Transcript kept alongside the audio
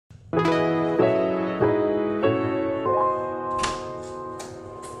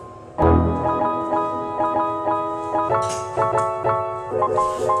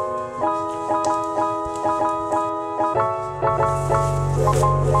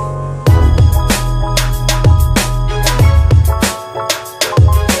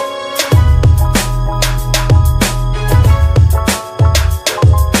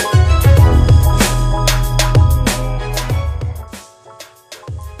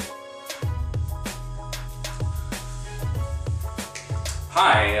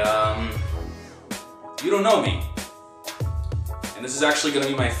Hi, you don't know me, and this is actually going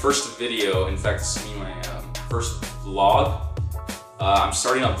to be my first video. In fact, this is going to be my first vlog. I'm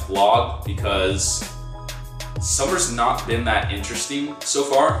starting a vlog because summer's not been that interesting so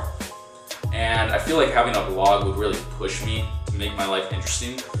far, and I feel like having a vlog would really push me to make my life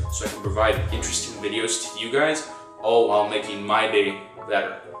interesting, so I can provide interesting videos to you guys, all while making my day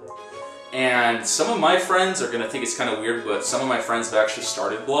better. And some of my friends are gonna think it's kind of weird, but some of my friends have actually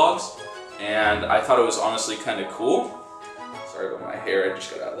started vlogs, and I thought it was honestly kind of cool. Sorry about my hair, I just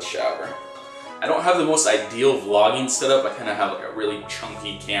got out of the shower. I don't have the most ideal vlogging setup. I kind of have like a really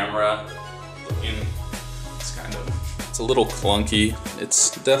chunky camera looking. It's a little clunky.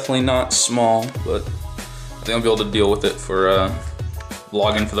 It's definitely not small, but I think I'll be able to deal with it for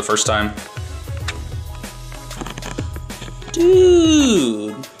vlogging for the first time.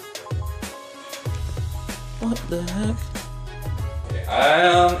 Dude! What the heck?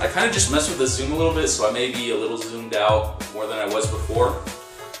 Okay, I kind of just messed with the zoom a little bit, so I may be a little zoomed out more than I was before.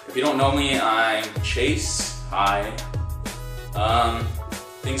 If you don't know me, I'm Chase. Hi.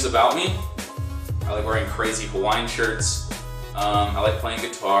 Things about me. I like wearing crazy Hawaiian shirts. I like playing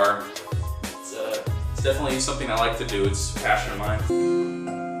guitar. It's definitely something I like to do. It's a passion of mine.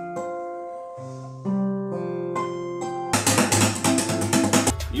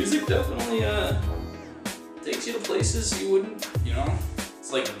 Music definitely takes you to places you wouldn't, you know?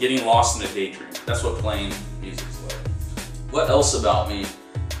 It's like getting lost in a daydream. That's what playing music is like. What else about me?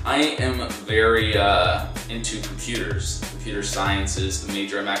 I am very into computers. Computer science is the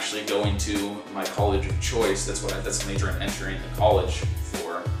major I'm actually going to my college of choice. That's the major I'm entering the college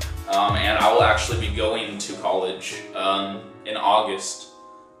for. And I will actually be going to college in August.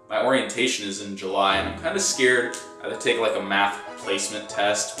 My orientation is in July, and I'm kind of scared. I have to take like a math placement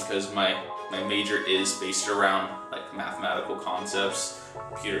test because my major is based around like mathematical concepts.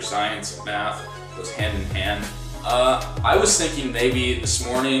 Computer science and math goes hand in hand. I was thinking maybe this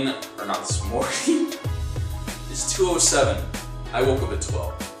morning, or not this morning, it's 2:07. I woke up at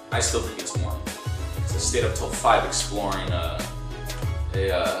 12. I still think it's morning. So I stayed up till 5 exploring a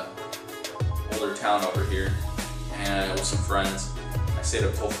older town over here, and with some friends. I stayed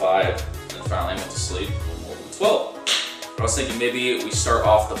up till 5, and then finally I went to sleep. I woke up at 12. But I was thinking maybe we start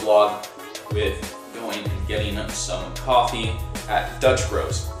off the vlog with going and getting some coffee at Dutch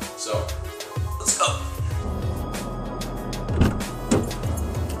Bros. So, let's go.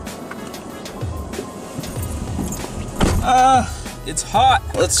 It's hot.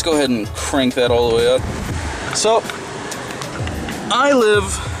 Let's go ahead and crank that all the way up. So, I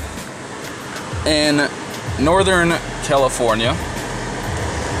live in Northern California,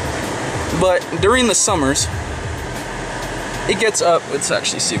 but during the summers, it gets up. Let's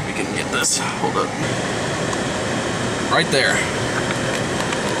actually see if we can get this. Hold up. Right there.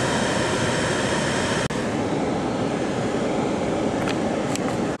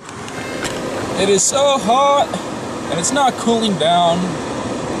 It is so hot, and it's not cooling down.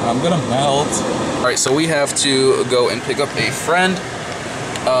 I'm gonna melt. All right, so we have to go and pick up a friend.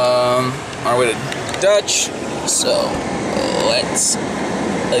 On our way to Dutch. So let's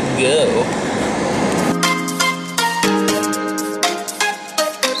go.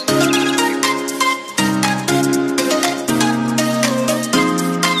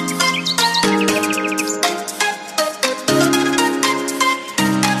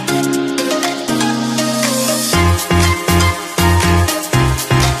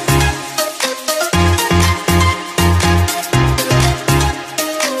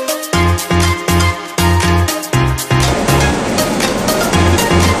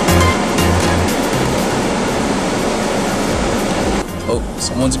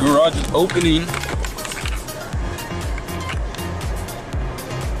 Someone's garage is opening.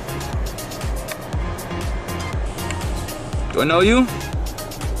 Do I know you?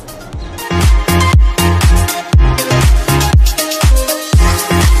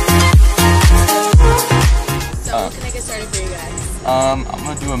 So what can I get started for you guys? I'm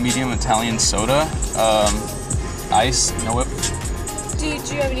gonna do a medium Italian soda. Ice, no whip. Do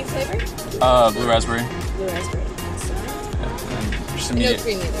you have any flavor? Blue raspberry. Blue raspberry. No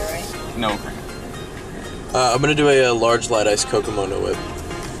cream either, right? No cream. I'm gonna do a large light ice Kokomo no whip.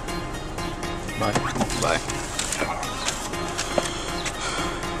 Bye. Bye.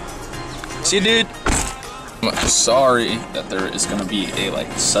 See you, dude. Sorry that there is gonna be a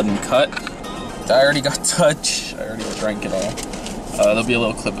like sudden cut. I already got Dutch. I already drank it all. There'll be a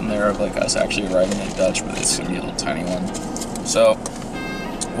little clip in there of like us actually arriving at Dutch, but it's gonna be a little tiny one. So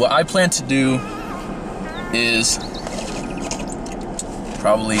what I plan to do is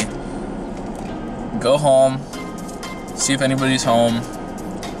probably go home, see if anybody's home,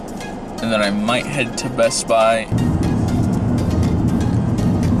 and then I might head to Best Buy.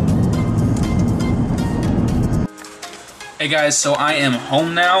 Hey guys, so I am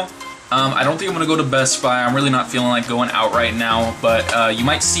home now. I don't think I'm gonna go to Best Buy. I'm really not feeling like going out right now, but you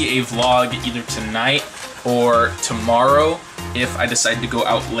might see a vlog either tonight or tomorrow if I decide to go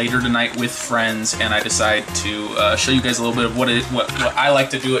out later tonight with friends and I decide to show you guys a little bit of what I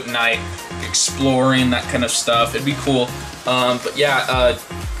like to do at night, exploring, that kind of stuff. It'd be cool. But yeah,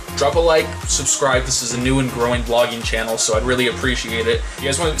 drop a like, subscribe. This is a new and growing vlogging channel, so I'd really appreciate it. If you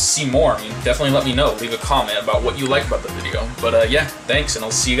guys want to see more, I mean, definitely let me know. Leave a comment about what you like about the video. But yeah, thanks, and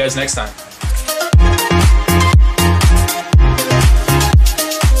I'll see you guys next time.